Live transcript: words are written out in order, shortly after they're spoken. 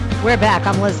We're back.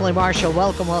 I'm Leslie Marshall.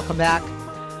 Welcome back.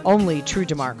 Only true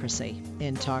democracy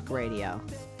in talk radio.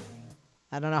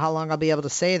 I don't know how long I'll be able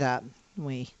to say that.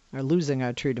 We are losing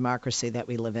our true democracy that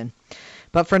we live in.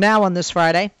 But for now, on this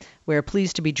Friday, we're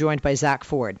pleased to be joined by Zach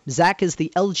Ford. Zach is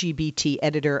the LGBT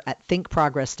editor at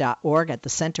thinkprogress.org at the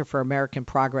Center for American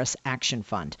Progress Action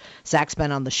Fund. Zach's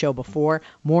been on the show before.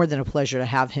 More than a pleasure to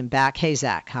have him back. Hey,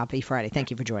 Zach. Happy Friday.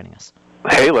 Thank you for joining us.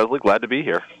 Hey, Leslie. Glad to be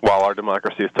here while our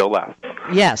democracy still lasts.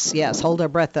 Yes. Hold our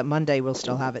breath that Monday we'll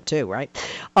still have it too, right?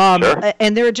 Sure.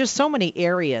 And there are just so many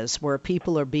areas where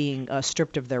people are being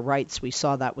stripped of their rights. We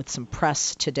saw that with some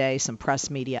press today, some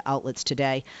press media outlets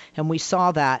today, and we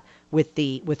saw that with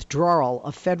the withdrawal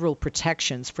of federal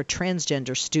protections for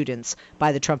transgender students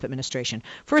by the Trump administration.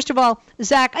 First of all,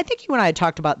 Zach, I think you and I had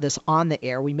talked about this on the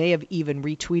air. We may have even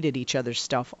retweeted each other's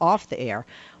stuff off the air.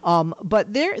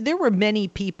 But there were many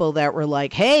people that were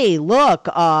like, hey, look,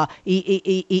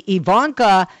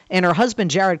 Ivanka and her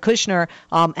husband, Jared Kushner,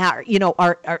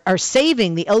 are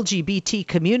saving the LGBT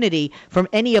community from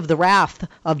any of the wrath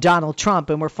of Donald Trump.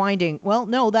 And we're finding, well,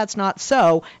 no, that's not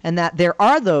so. And that there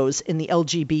are those in the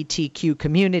LGBTQ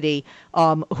community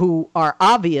who are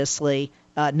obviously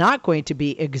not going to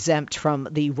be exempt from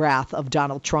the wrath of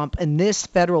Donald Trump. And this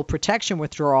federal protection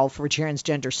withdrawal for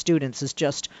transgender students is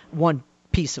just one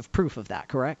piece of proof of that,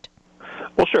 correct?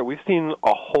 Well, sure. We've seen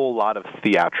a whole lot of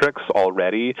theatrics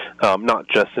already, not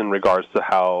just in regards to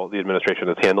how the administration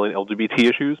is handling LGBT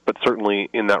issues, but certainly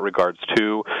in that regards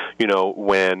too. You know,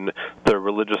 when the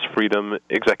religious freedom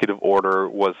executive order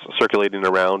was circulating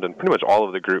around, and pretty much all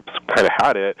of the groups kind of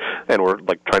had it, and were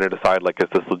like trying to decide, like, is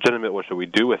this legitimate? What should we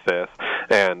do with this?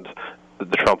 And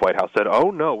the Trump White House said,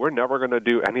 oh, no, we're never going to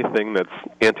do anything that's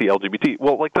anti-LGBT.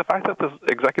 Well, like, the fact that this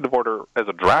executive order as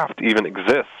a draft even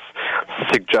exists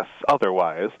suggests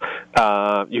otherwise.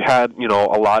 You had,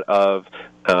 a lot of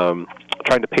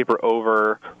trying to paper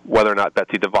over whether or not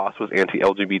Betsy DeVos was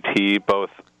anti-LGBT,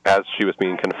 both as she was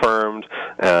being confirmed,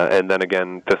 and then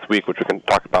again this week, which we can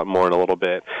talk about more in a little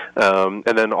bit. And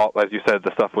then, as you said,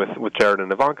 the stuff with Jared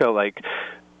and Ivanka, like,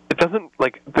 it doesn't,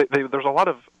 like, there's a lot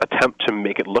of attempt to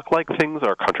make it look like things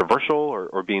are controversial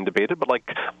or being debated, but, like,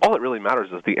 all it really matters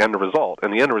is the end result.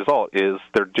 And the end result is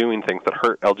they're doing things that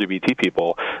hurt LGBT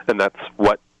people, and that's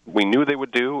what we knew they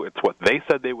would do. It's what they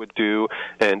said they would do.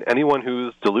 And anyone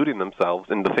who's deluding themselves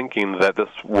into thinking that this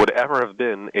would ever have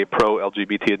been a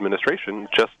pro-LGBT administration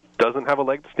just doesn't have a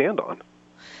leg to stand on.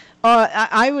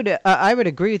 I would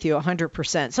agree with you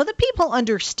 100%. So that people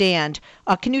understand,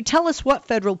 can you tell us what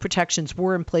federal protections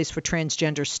were in place for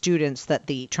transgender students that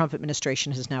the Trump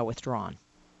administration has now withdrawn?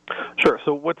 Sure.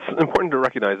 So what's important to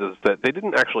recognize is that they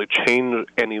didn't actually change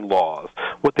any laws.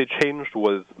 What they changed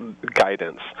was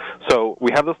guidance. So we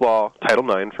have this law, Title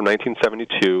IX from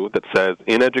 1972, that says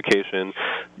in education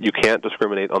you can't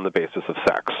discriminate on the basis of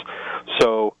sex.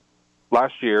 So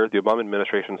last year, the Obama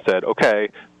administration said, okay,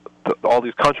 all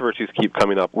these controversies keep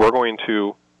coming up. We're going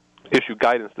to issue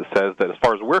guidance that says that as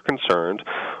far as we're concerned,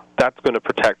 that's going to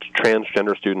protect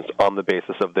transgender students on the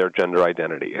basis of their gender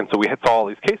identity. And so we saw all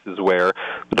these cases where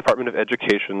the Department of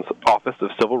Education's Office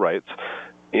of Civil Rights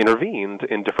intervened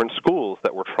in different schools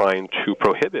that were trying to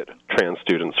prohibit trans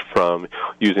students from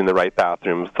using the right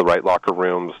bathrooms, the right locker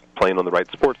rooms, playing on the right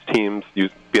sports teams,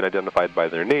 being identified by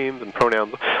their names and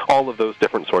pronouns, all of those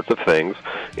different sorts of things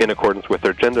in accordance with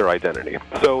their gender identity.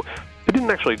 So it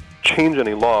didn't actually change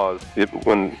any laws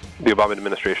when the Obama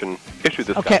administration issued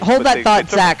this. Okay, hold that thought,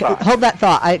 Zach. Hold that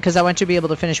thought, because I want you to be able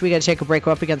to finish. We got to take a break.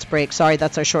 We're up against break. Sorry,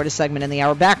 that's our shortest segment in the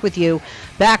hour. Back with you,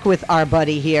 back with our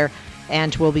buddy here,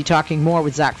 and we'll be talking more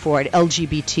with Zach Ford,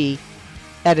 LGBT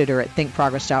editor at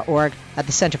thinkprogress.org at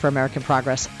the Center for American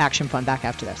Progress Action Fund. Back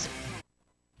after this.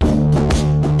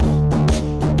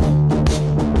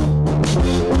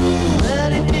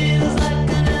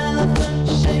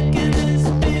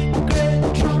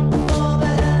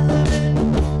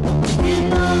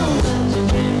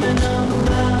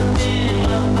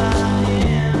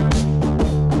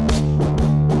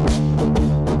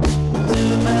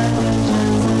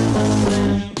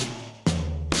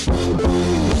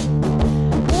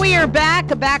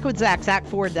 Back with Zach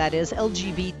Ford, that is,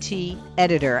 LGBT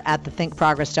editor at the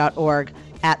thinkprogress.org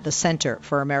at the Center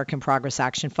for American Progress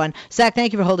Action Fund. Zach,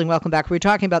 thank you for holding. Welcome back. We were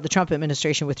talking about the Trump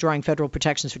administration withdrawing federal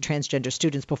protections for transgender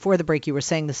students. Before the break, you were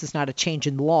saying this is not a change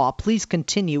in law. Please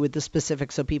continue with the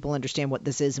specifics so people understand what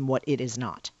this is and what it is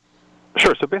not.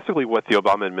 Sure. So basically what the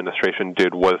Obama administration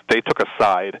did was they took a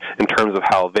side in terms of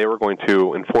how they were going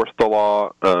to enforce the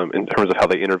law, in terms of how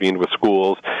they intervened with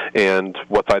schools, and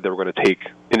what side they were going to take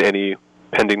in any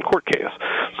pending court case.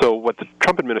 So what the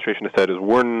Trump administration has said is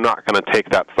we're not going to take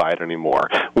that side anymore.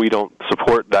 We don't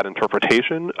support that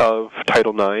interpretation of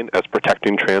Title IX as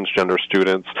protecting transgender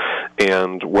students,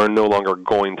 and we're no longer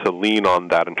going to lean on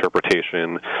that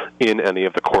interpretation in any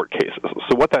of the court cases.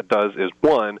 So what that does is,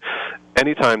 one,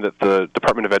 anytime that the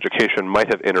Department of Education might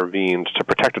have intervened to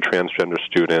protect a transgender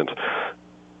student,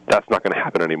 that's not going to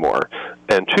happen anymore.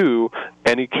 And two,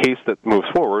 any case that moves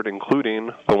forward,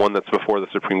 including the one that's before the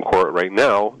Supreme Court right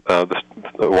now,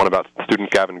 the one about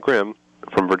student Gavin Grimm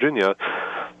from Virginia,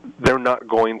 they're not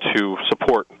going to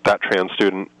support that trans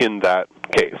student in that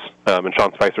case. And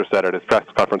Sean Spicer said at his press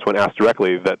conference when asked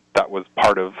directly that that was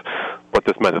part of what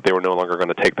this meant, that they were no longer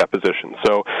going to take that position.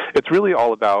 So it's really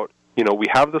all about, we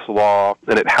have this law,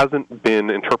 and it hasn't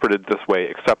been interpreted this way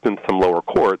except in some lower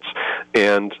courts.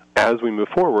 And as we move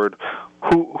forward,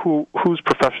 whose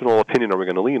professional opinion are we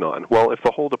going to lean on? Well, if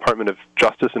the whole Department of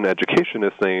Justice and Education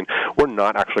is saying we're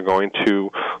not actually going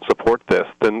to support this,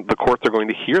 then the courts are going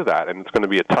to hear that, and it's going to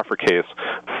be a tougher case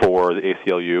for the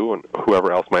ACLU and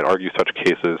whoever else might argue such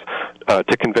cases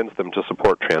to convince them to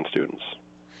support trans students.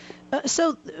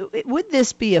 So would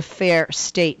this be a fair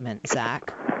statement,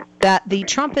 Zach, that the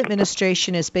Trump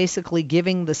administration is basically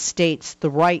giving the states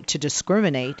the right to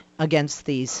discriminate against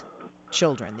these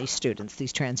children, these students,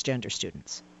 these transgender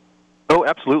students? Oh,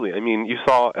 absolutely. I mean, you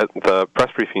saw at the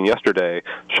press briefing yesterday,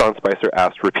 Sean Spicer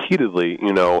asked repeatedly,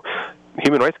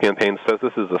 Human Rights Campaign says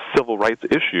this is a civil rights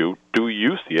issue. Do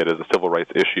you see it as a civil rights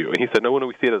issue? And he said, no,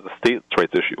 we see it as a states'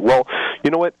 rights issue. Well,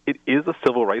 you know what? It is a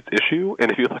civil rights issue,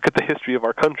 and if you look at the history of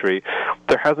our country,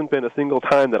 there hasn't been a single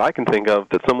time that I can think of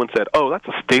that someone said, oh, that's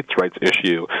a states' rights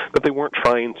issue, that they weren't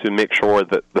trying to make sure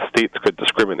that the states could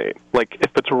discriminate. Like,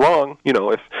 if it's wrong,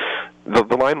 if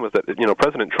the line was that,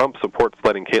 President Trump supports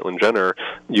letting Caitlyn Jenner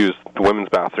use the women's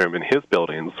bathroom in his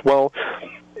buildings. Well,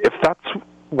 if that's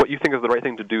what you think is the right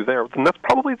thing to do there, then that's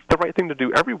probably the right thing to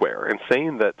do everywhere. And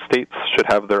saying that states should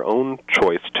have their own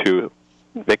choice to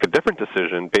make a different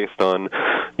decision based on,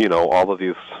 all of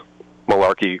these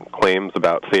malarkey claims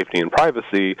about safety and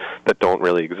privacy that don't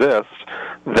really exist,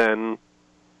 then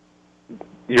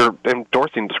you're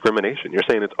endorsing discrimination. You're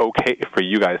saying it's okay for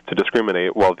you guys to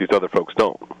discriminate while these other folks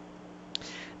don't.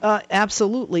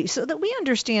 Absolutely. So that we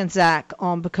understand, Zach,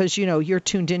 because, you're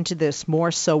tuned into this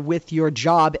more so with your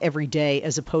job every day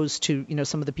as opposed to,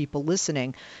 some of the people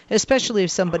listening, especially if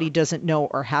somebody doesn't know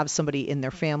or have somebody in their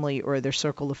family or their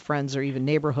circle of friends or even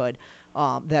neighborhood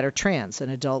that are trans, an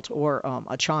adult or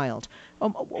a child.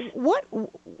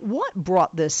 What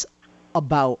brought this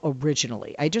about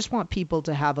originally? I just want people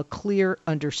to have a clear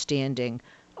understanding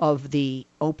of the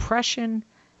oppression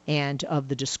and of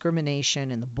the discrimination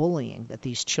and the bullying that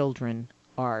these children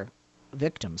are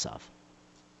victims of.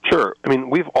 Sure. I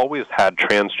mean, we've always had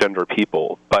transgender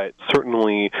people, but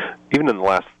certainly even in the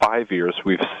last 5 years,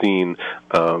 we've seen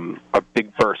a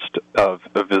big burst of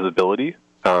visibility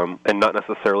and not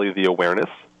necessarily the awareness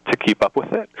to keep up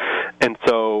with it. And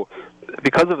so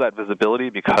because of that visibility,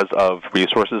 because of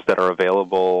resources that are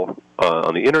available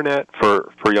on the Internet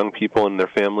for young people and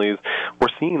their families, we're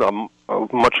seeing a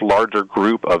much larger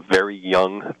group of very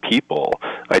young people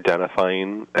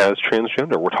identifying as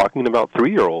transgender. We're talking about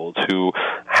 3-year-olds who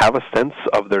have a sense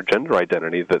of their gender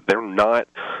identity that they're not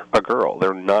a girl,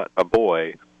 they're not a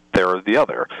boy, they're the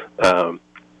other.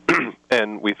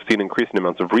 And we've seen increasing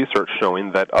amounts of research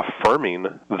showing that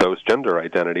affirming those gender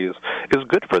identities is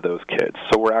good for those kids.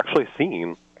 So we're actually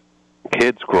seeing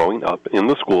kids growing up in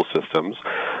the school systems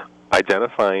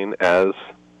identifying as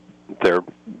the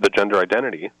gender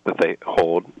identity that they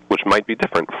hold, which might be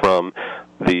different from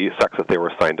the sex that they were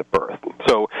assigned at birth.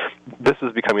 So this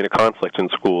is becoming a conflict in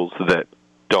schools that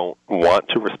don't want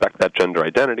to respect that gender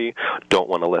identity, don't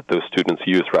want to let those students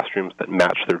use restrooms that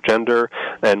match their gender,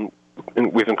 and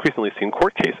we've increasingly seen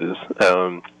court cases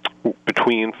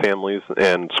between families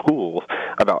and schools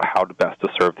about how to best to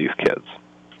serve these kids.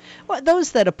 Well,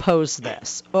 those that oppose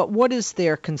this, what is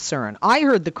their concern? I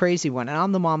heard the crazy one, and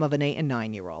I'm the mom of an 8- and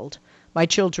 9-year-old. My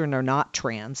children are not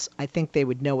trans. I think they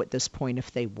would know at this point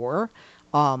if they were.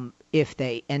 If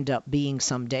they end up being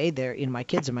someday, my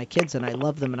kids are my kids, and I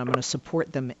love them, and I'm going to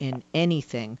support them in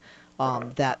anything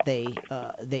that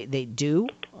they do,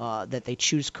 that they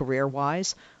choose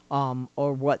career-wise.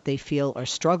 Or what they feel or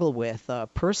struggle with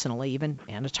personally, even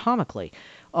anatomically.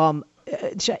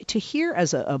 To hear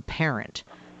as a parent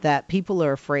that people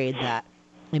are afraid that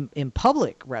in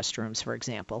public restrooms, for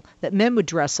example, that men would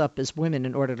dress up as women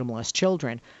in order to molest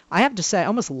children, I have to say I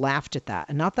almost laughed at that.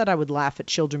 And not that I would laugh at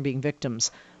children being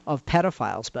victims of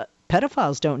pedophiles, but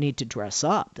pedophiles don't need to dress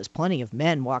up. There's plenty of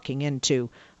men walking into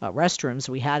restrooms.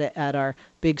 We had it at our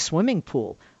big swimming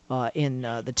pool in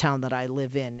the town that I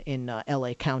live in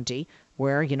LA County,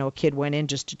 where, a kid went in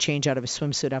just to change out of his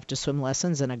swimsuit after swim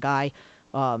lessons, and a guy,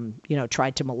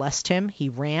 tried to molest him. He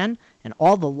ran, and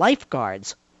all the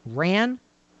lifeguards ran,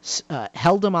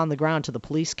 held him on the ground till the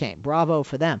police came. Bravo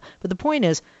for them. But the point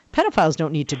is, pedophiles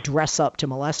don't need to dress up to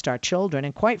molest our children.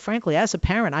 And quite frankly, as a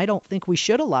parent, I don't think we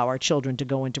should allow our children to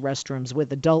go into restrooms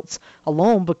with adults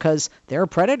alone, because there are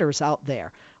predators out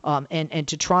there. And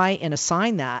to try and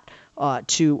assign that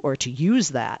to use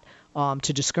that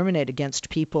to discriminate against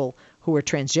people who are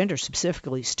transgender,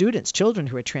 specifically students, children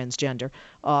who are transgender,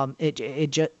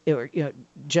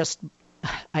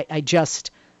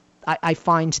 I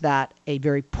find that a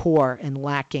very poor and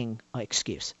lacking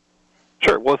excuse.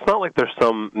 Sure. Well, it's not like there's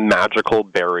some magical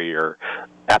barrier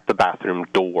at the bathroom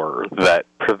door that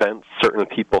prevents certain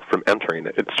people from entering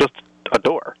it. It's just a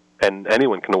door, and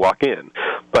anyone can walk in.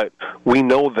 But we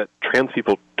know that trans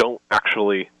people don't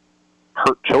actually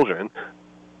hurt children,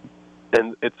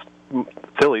 and it's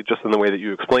silly, just in the way that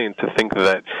you explained, to think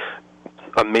that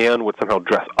a man would somehow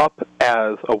dress up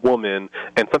as a woman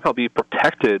and somehow be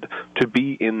protected to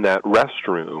be in that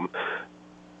restroom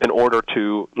in order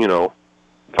to,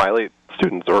 violate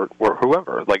students or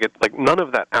whoever. Like none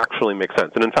of that actually makes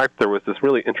sense. And in fact, there was this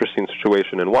really interesting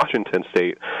situation in Washington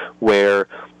State where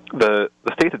the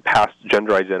state had passed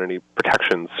gender identity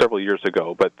protections several years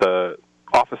ago, but the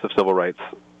Office of Civil Rights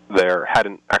there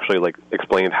hadn't actually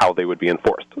explained how they would be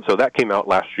enforced. So that came out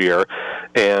last year,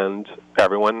 and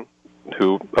everyone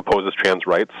who opposes trans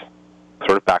rights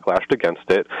sort of backlashed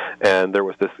against it, and there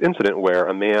was this incident where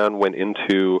a man went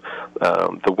into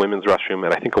the women's restroom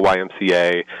at, I think, a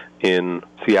YMCA in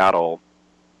Seattle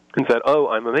and said, "Oh,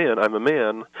 I'm a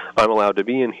man, I'm allowed to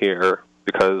be in here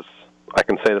because I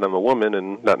can say that I'm a woman,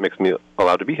 and that makes me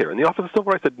allowed to be here." And the Office of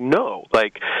Civil Rights said, no,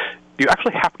 you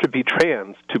actually have to be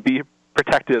trans to be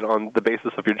protected on the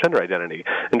basis of your gender identity.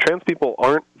 And trans people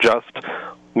aren't just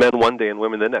men one day and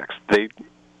women the next. They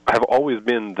have always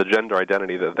been the gender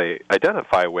identity that they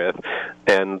identify with,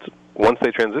 and once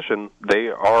they transition, they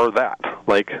are that.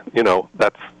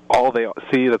 That's all they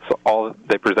see, that's all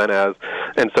they present as.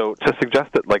 And so to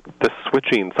suggest that, this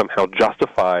switching somehow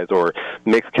justifies or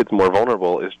makes kids more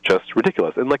vulnerable is just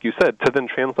ridiculous. And like you said, to then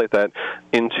translate that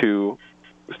into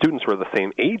students who are the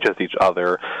same age as each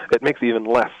other, it makes even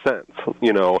less sense.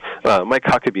 Mike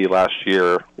Huckabee last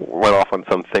year went off on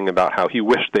something about how he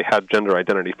wished they had gender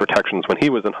identity protections when he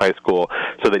was in high school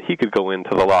so that he could go into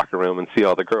the locker room and see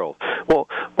all the girls. Well,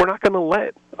 we're not going to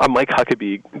let a Mike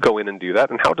Huckabee go in and do that,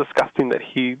 and how disgusting that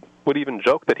he would even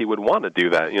joke that he would want to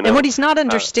do that. And what he's not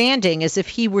understanding is if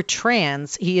he were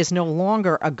trans, he is no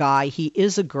longer a guy, he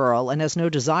is a girl, and has no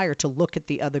desire to look at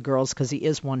the other girls because he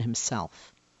is one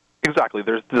himself. Exactly.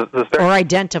 There's this very or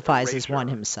identifies as one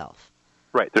himself.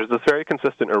 Right. There's this very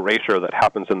consistent erasure that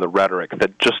happens in the rhetoric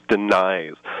that just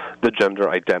denies the gender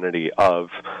identity of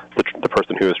the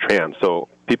person who is trans. So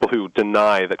people who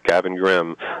deny that Gavin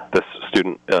Grimm, this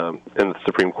student in the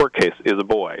Supreme Court case, is a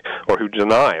boy, or who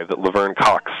deny that Laverne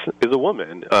Cox is a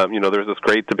woman. There's this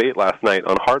great debate last night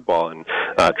on Hardball, and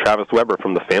Travis Weber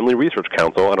from the Family Research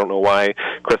Council, I don't know why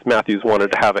Chris Matthews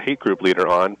wanted to have a hate group leader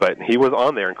on, but he was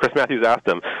on there, and Chris Matthews asked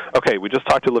him, okay, we just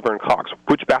talked to Laverne Cox,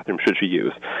 which bathroom should she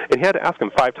use? And he had to ask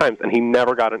him 5 times, and he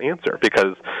never got an answer,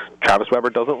 because Travis Weber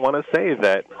doesn't want to say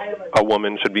that a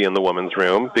woman should be in the woman's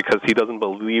room, because he doesn't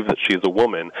believe that she's a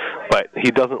woman, but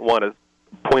he doesn't want to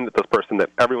point at this person that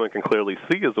everyone can clearly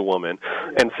see as a woman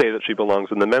and say that she belongs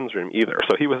in the men's room either.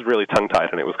 So he was really tongue-tied,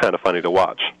 and it was kind of funny to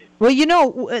watch. Well,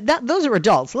 those are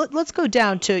adults. Let's go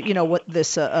down to, what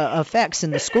this affects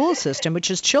in the school system, which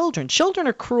is children. Children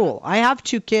are cruel. I have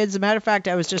 2 kids. As a matter of fact,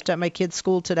 I was just at my kid's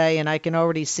school today, and I can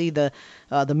already see the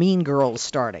mean girls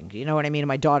starting. You know what I mean?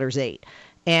 My daughter's 8.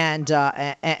 And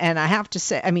I have to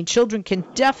say, children can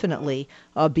definitely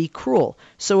be cruel.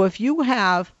 So if you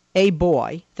have a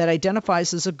boy that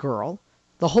identifies as a girl,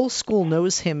 the whole school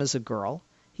knows him as a girl.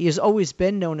 He has always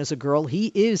been known as a girl. He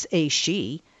is a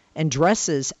she and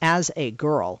dresses as a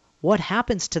girl. What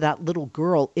happens to that little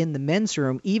girl in the men's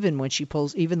room, even though when she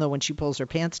pulls her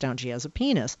pants down, she has a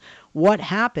penis? What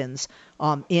happens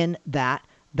in that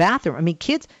bathroom?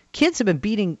 Kids have been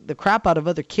beating the crap out of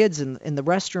other kids in the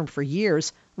restroom for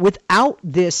years without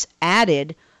this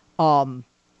added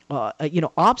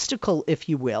obstacle, if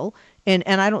you will. And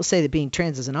I don't say that being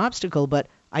trans is an obstacle, but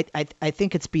I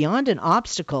think it's beyond an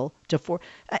obstacle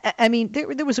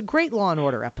there was a great Law and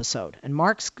Order episode, and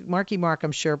Marky Mark,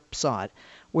 I'm sure, saw it,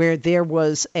 where there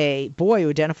was a boy who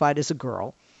identified as a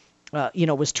girl,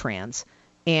 was trans,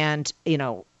 and,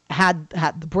 had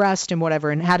the breast and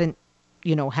whatever, and hadn't,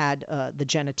 had the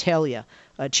genitalia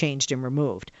changed and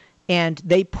removed. And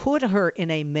they put her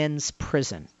in a men's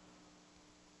prison.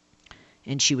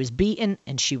 and she was beaten,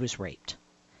 and she was raped.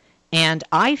 And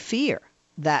I fear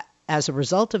that as a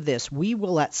result of this, we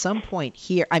will at some point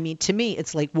hear, I mean, to me,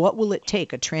 it's like, what will it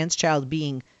take? A trans child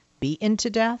being beaten to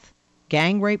death,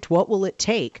 gang raped? What will it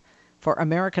take for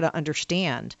America to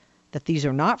understand that these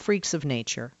are not freaks of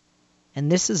nature, and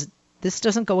this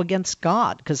doesn't go against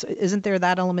God? Because isn't there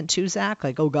that element too, Zach?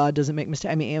 Like, oh, God doesn't make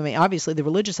mistakes. I mean, obviously the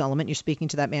religious element. You're speaking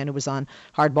to that man who was on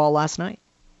Hardball last night.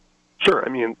 Sure. I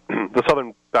mean, the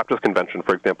Southern Baptist Convention,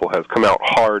 for example, has come out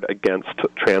hard against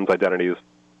trans identities.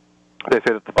 They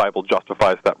say that the Bible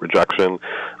justifies that rejection.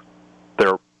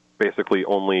 They're basically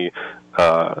only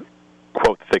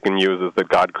quote that they can use is that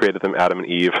God created them, Adam and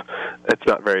Eve. It's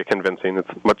not very convincing.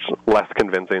 It's much less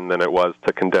convincing than it was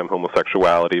to condemn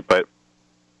homosexuality. But,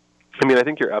 I mean, I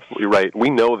think you're absolutely right.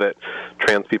 We know that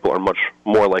trans people are much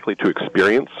more likely to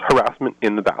experience harassment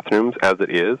in the bathrooms as it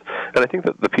is. And I think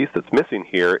that the piece that's missing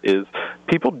here is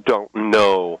people don't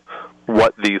know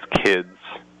what these kids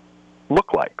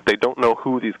look like. They don't know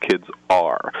who these kids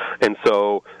are. And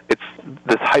so it's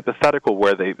this hypothetical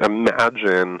where they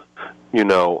imagine, you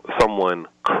know, someone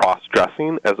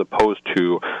cross-dressing as opposed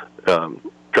to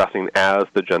dressing as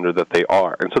the gender that they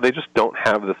are. And so they just don't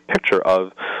have this picture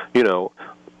of, you know,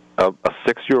 a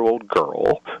 6-year-old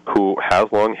girl who has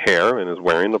long hair and is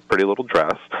wearing a pretty little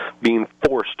dress being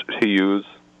forced to use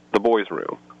the boys'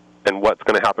 room, and what's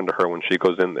going to happen to her when she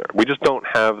goes in there. We just don't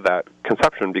have that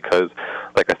conception because,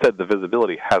 like I said, the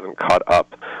visibility hasn't caught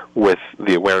up with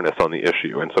the awareness on the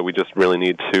issue, and so we just really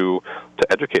need to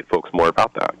educate folks more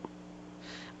about that.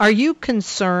 Are you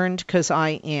concerned, because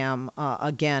I am,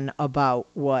 again, about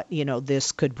what, you know,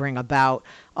 this could bring about,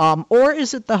 or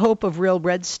is it the hope of real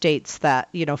red states that,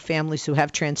 you know, families who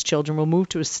have trans children will move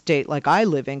to a state like I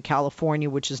live in, California,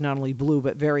 which is not only blue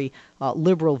but very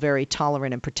liberal, very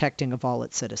tolerant and protecting of all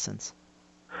its citizens?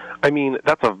 I mean,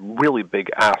 that's a really big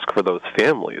ask for those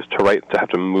families to have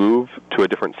to move to a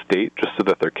different state just so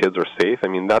that their kids are safe. I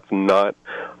mean, that's not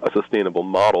a sustainable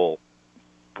model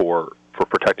for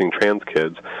protecting trans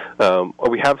kids.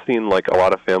 We have seen, like, a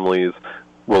lot of families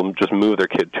will just move their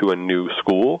kid to a new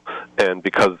school, and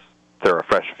because they're a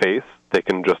fresh face, they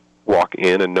can just walk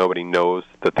in and nobody knows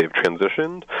that they've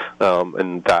transitioned,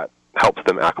 and that helps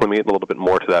them acclimate a little bit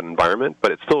more to that environment.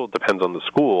 But it still depends on the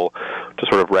school to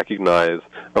sort of recognize,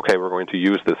 okay, we're going to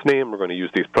use this name, we're going to use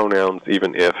these pronouns,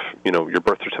 even if, you know, your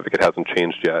birth certificate hasn't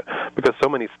changed yet, because so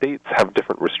many states have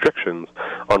different restrictions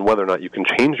on whether or not you can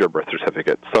change your birth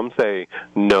certificate. Some say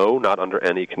no, not under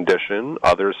any condition.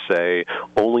 Others say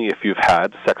only if you've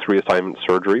had sex reassignment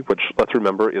surgery, which, let's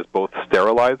remember, is both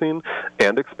sterilizing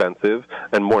and expensive,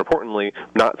 and more importantly,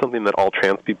 not something that all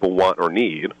trans people want or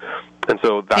need. And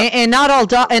so that's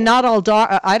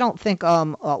I don't think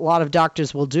a lot of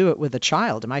doctors will do it with a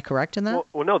child. Am I correct in that?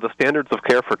 Well, no. The standards of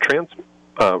care for trans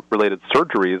related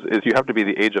surgeries is you have to be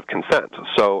the age of consent.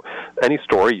 So any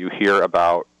story you hear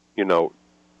about, you know,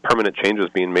 permanent changes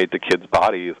being made to kids'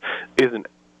 bodies isn't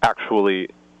actually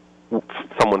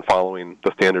someone following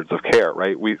the standards of care,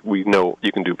 right? We know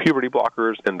you can do puberty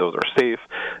blockers, and those are safe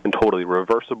and totally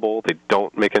reversible. They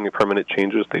don't make any permanent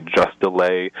changes. They just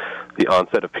delay the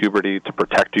onset of puberty to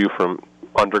protect you from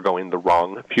undergoing the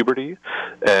wrong puberty.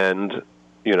 And,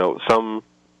 you know, some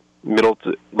middle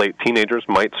to late teenagers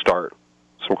might start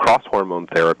some cross-hormone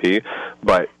therapy,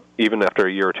 but even after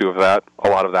a year or two of that, a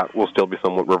lot of that will still be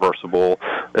somewhat reversible.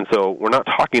 And so we're not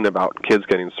talking about kids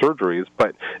getting surgeries,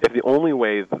 but if the only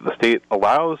way that the state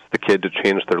allows the kid to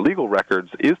change their legal records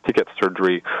is to get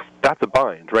surgery, that's a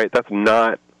bind, right? That's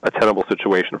not a tenable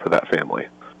situation for that family.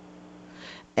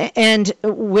 And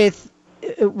with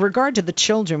regard to the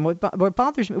children, what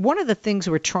bothers me, one of the things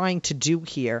we're trying to do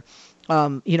here,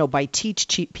 you know, by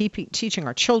teaching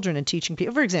our children and teaching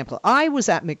people. For example, I was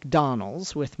at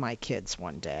McDonald's with my kids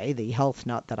one day, the health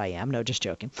nut that I am. No, just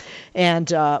joking.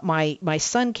 And my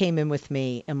son came in with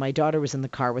me, and my daughter was in the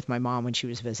car with my mom when she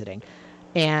was visiting.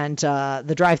 And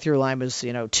the drive-through line was,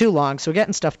 you know, too long, so we're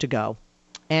getting stuff to go.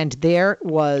 And there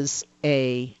was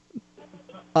a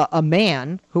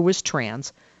man who was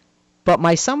trans, but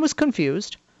my son was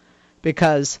confused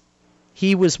because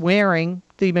he was wearing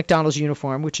the McDonald's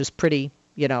uniform, which is pretty,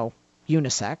 you know,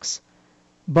 unisex,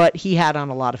 but he had on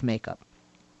a lot of makeup.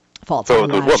 False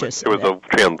eyelashes. It was a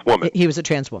trans woman. He was a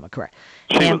trans woman, correct.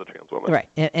 She was a trans woman. Right.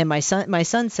 And my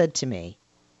son said to me,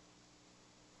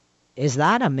 "Is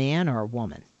that a man or a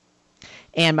woman?"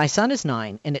 And my son is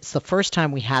 9, and it's the first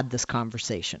time we had this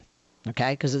conversation,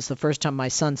 okay? Because it's the first time my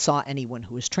son saw anyone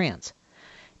who was trans,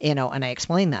 you know, and I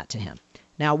explained that to him.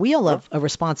 Now, we all have a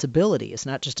responsibility, it's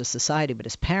not just a society, but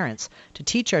as parents, to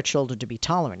teach our children to be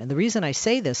tolerant. And the reason I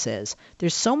say this is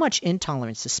there's so much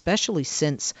intolerance, especially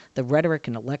since the rhetoric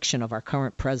and election of our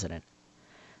current president,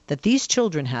 that these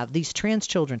trans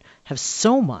children have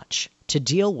so much to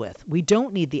deal with. We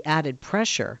don't need the added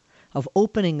pressure of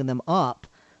opening them up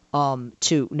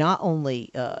to not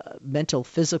only mental,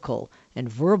 physical, and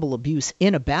verbal abuse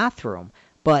in a bathroom,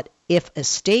 but if a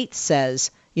state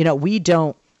says, we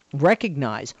don't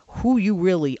recognize who you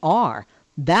really are,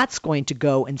 that's going to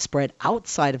go and spread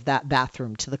outside of that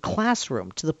bathroom to the classroom,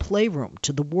 to the playroom,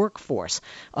 to the workforce,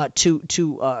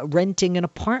 to renting an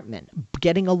apartment,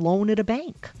 getting a loan at a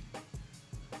bank.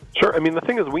 Sure. I mean, the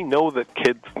thing is, we know that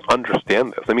kids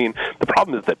understand this. I mean, the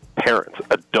problem is that parents,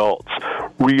 adults,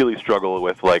 really struggle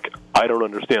with, I don't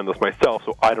understand this myself,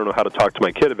 so I don't know how to talk to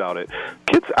my kid about it.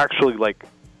 Kids actually,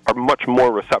 are much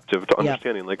more receptive to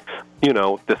understanding, this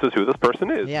is who this person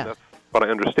is. Yeah. That's what I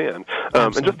understand.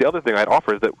 And just the other thing I'd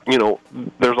offer is that,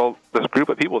 there's this group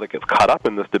of people that gets caught up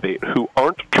in this debate who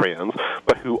aren't trans,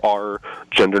 but who are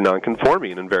gender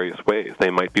nonconforming in various ways.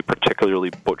 They might be particularly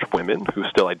butch women who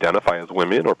still identify as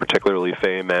women, or particularly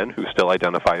fey men who still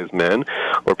identify as men,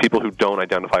 or people who don't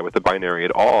identify with the binary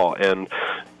at all. And,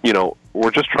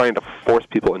 we're just trying to force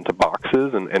people into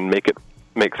boxes and make it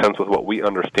make sense with what we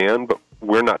understand, but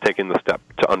we're not taking the step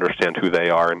to understand who they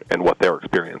are and what their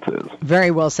experience is. Very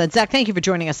well said. Zach, thank you for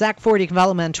joining us. Zach Ford, you can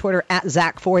follow him on Twitter at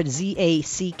Zach Ford,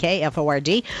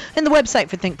 ZACKFORD. And the website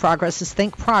for Think Progress is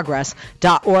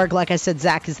thinkprogress.org. Like I said,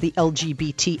 Zach is the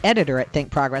LGBT editor at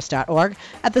thinkprogress.org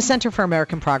at the Center for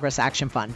American Progress Action Fund.